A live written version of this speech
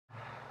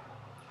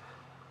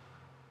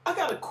I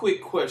got a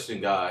quick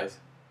question, guys.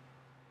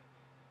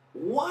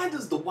 Why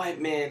does the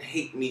white man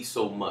hate me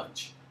so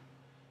much?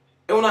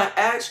 And when I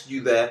ask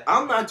you that,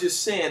 I'm not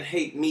just saying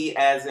hate me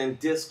as in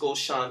Disco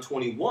Sean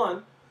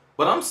 21,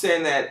 but I'm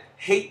saying that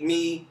hate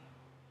me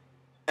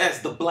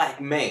as the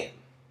black man.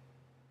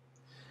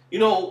 You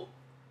know,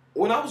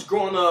 when I was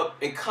growing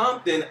up in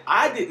Compton,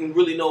 I didn't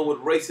really know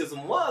what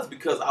racism was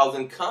because I was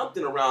in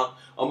Compton around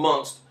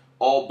amongst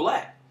all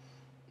black.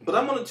 But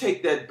I'm going to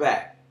take that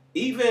back.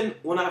 Even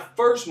when I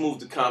first moved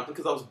to Compton,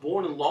 because I was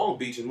born in Long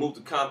Beach and moved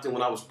to Compton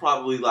when I was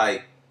probably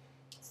like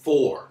 3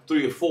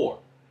 or 4.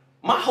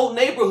 My whole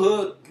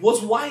neighborhood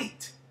was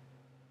white.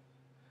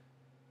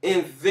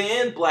 And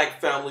then black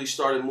families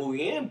started moving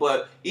in,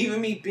 but even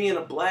me being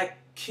a black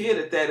kid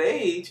at that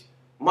age,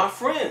 my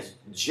friends,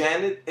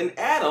 Janet and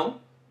Adam,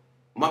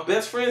 my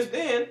best friends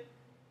then,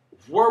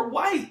 were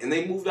white, and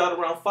they moved out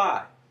around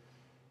 5.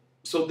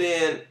 So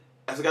then,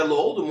 as I got a little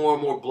older, more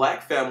and more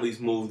black families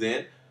moved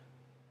in.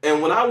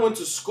 And when I went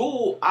to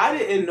school, I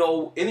didn't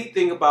know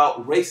anything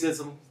about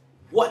racism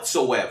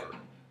whatsoever.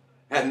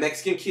 I had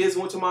Mexican kids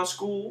who went to my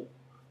school,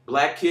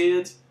 black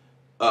kids,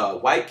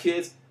 white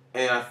kids,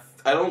 and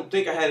I don't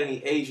think I had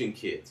any Asian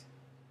kids.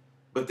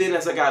 But then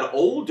as I got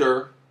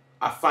older,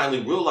 I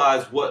finally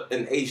realized what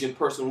an Asian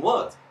person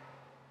was.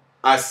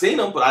 I seen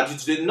them, but I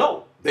just didn't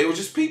know. They were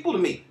just people to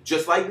me,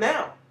 just like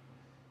now.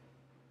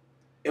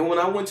 And when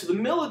I went to the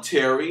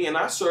military and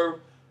I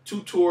served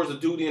 2 tours of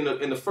duty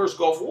in the first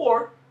Gulf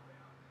War,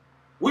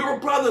 we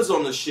were brothers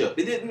on the ship.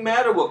 It didn't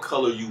matter what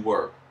color you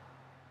were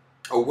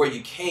or where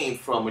you came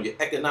from or your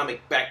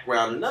economic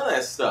background and none of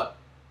that stuff.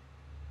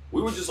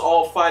 We were just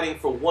all fighting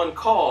for one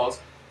cause,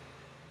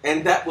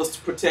 and that was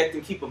to protect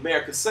and keep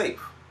America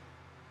safe.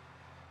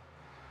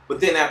 But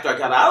then after I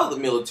got out of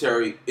the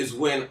military is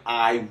when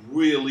I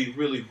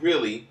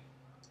really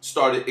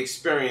started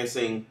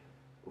experiencing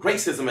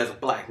racism as a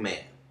black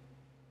man.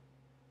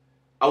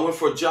 I went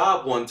for a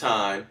job one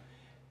time,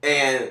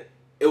 and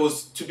it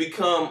was to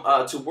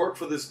to work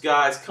for this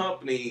guy's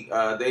company.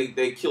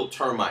 They killed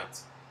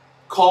termites.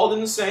 Called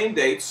in the same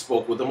day,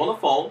 spoke with them on the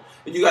phone.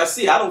 And you guys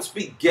see, I don't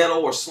speak ghetto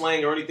or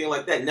slang or anything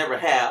like that. Never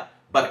have,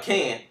 but I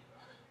can.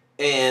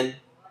 And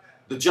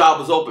the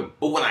job was open.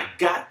 But when I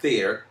got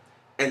there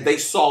and they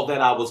saw that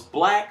I was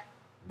black,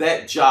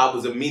 that job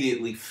was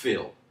immediately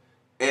filled.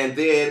 And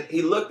then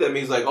he looked at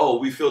me, he's like, "Oh,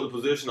 we filled the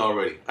position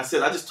already." I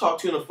said, "I just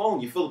talked to you on the phone.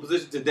 You filled the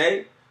position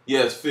today?"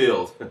 "Yes,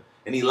 filled."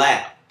 And he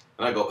laughed.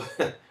 And I go,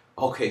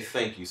 "Okay,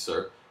 thank you,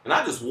 sir." And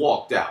I just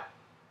walked out.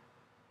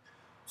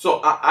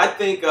 So I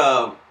think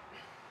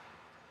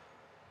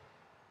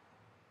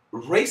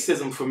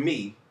racism for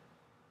me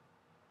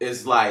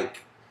is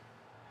like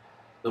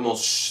the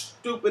most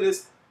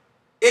stupidest,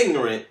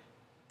 ignorant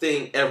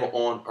thing ever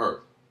on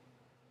earth.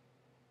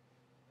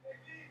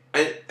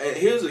 And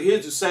here's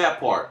the sad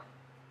part.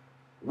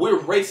 We're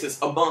racist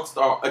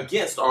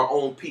against our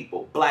own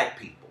people, black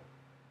people.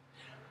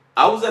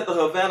 I was at the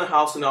Havana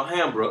House in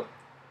Alhambra,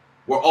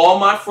 where all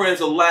my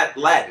friends are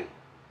Latin.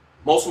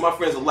 Most of my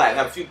friends are Latin.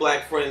 I have a few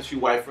black friends, a few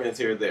white friends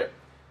here and there.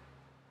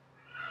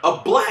 A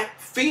black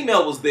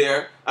female was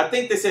there. I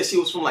think they said she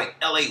was from like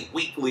LA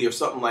Weekly or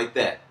something like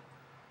that.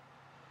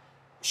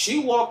 She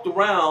walked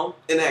around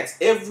and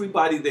asked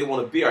everybody they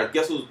want a beer. I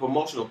guess it was a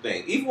promotional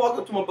thing. Even walked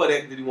up to my buddy,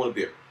 did he want a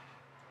beer?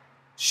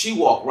 She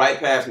walked right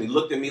past me,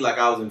 looked at me like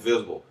I was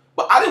invisible.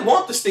 But I didn't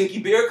want the stinky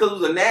beer because it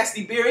was a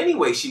nasty beer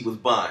anyway she was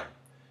buying.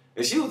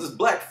 And she was this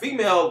black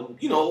female,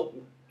 you know,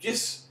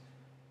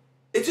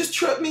 it just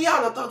tripped me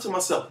out. I thought to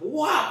myself,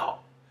 wow,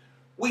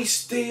 we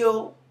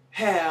still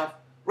have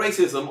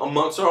racism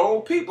amongst our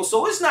own people.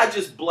 So it's not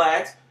just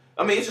blacks.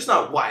 I mean, it's just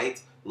not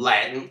white,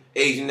 Latin,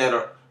 Asian that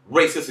are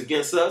racist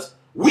against us.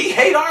 We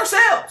hate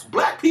ourselves.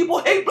 Black people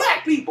hate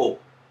black people.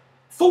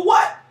 For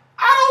what?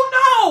 I don't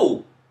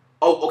know.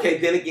 Oh, okay,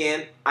 then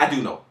again, I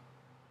do know.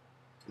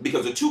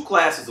 Because there are 2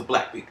 classes of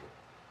black people.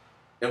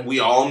 And we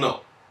all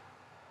know.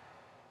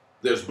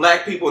 There's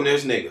black people and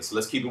there's niggas.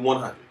 Let's keep it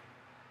 100.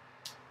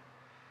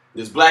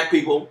 There's black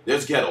people,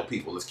 there's ghetto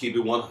people. Let's keep it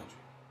 100.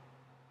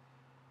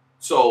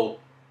 So,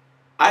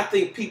 I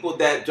think people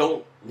that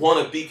don't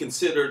want to be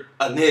considered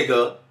a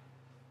nigga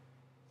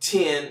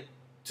tend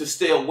to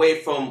stay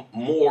away from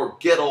more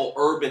ghetto,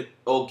 urban,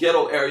 or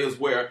ghetto areas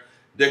where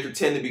there could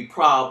tend to be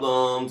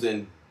problems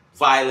and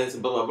violence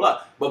and blah, blah,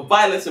 blah. But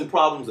violence and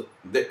problems,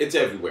 it's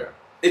everywhere.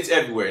 It's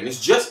everywhere. And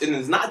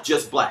it's not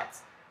just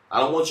blacks. I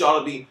don't want y'all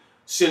to be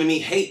sending me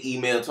hate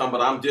email talking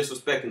about I'm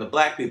disrespecting the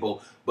black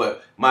people.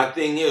 But my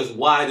thing is,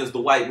 why does the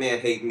white man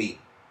hate me?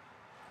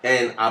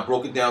 And I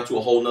broke it down to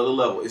a whole nother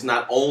level. It's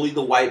not only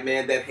the white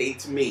man that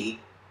hates me,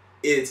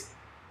 it's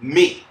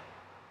me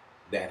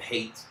that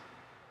hates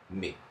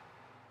me.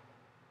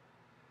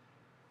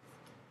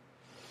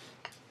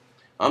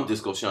 I'm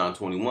Disco Sean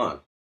 21.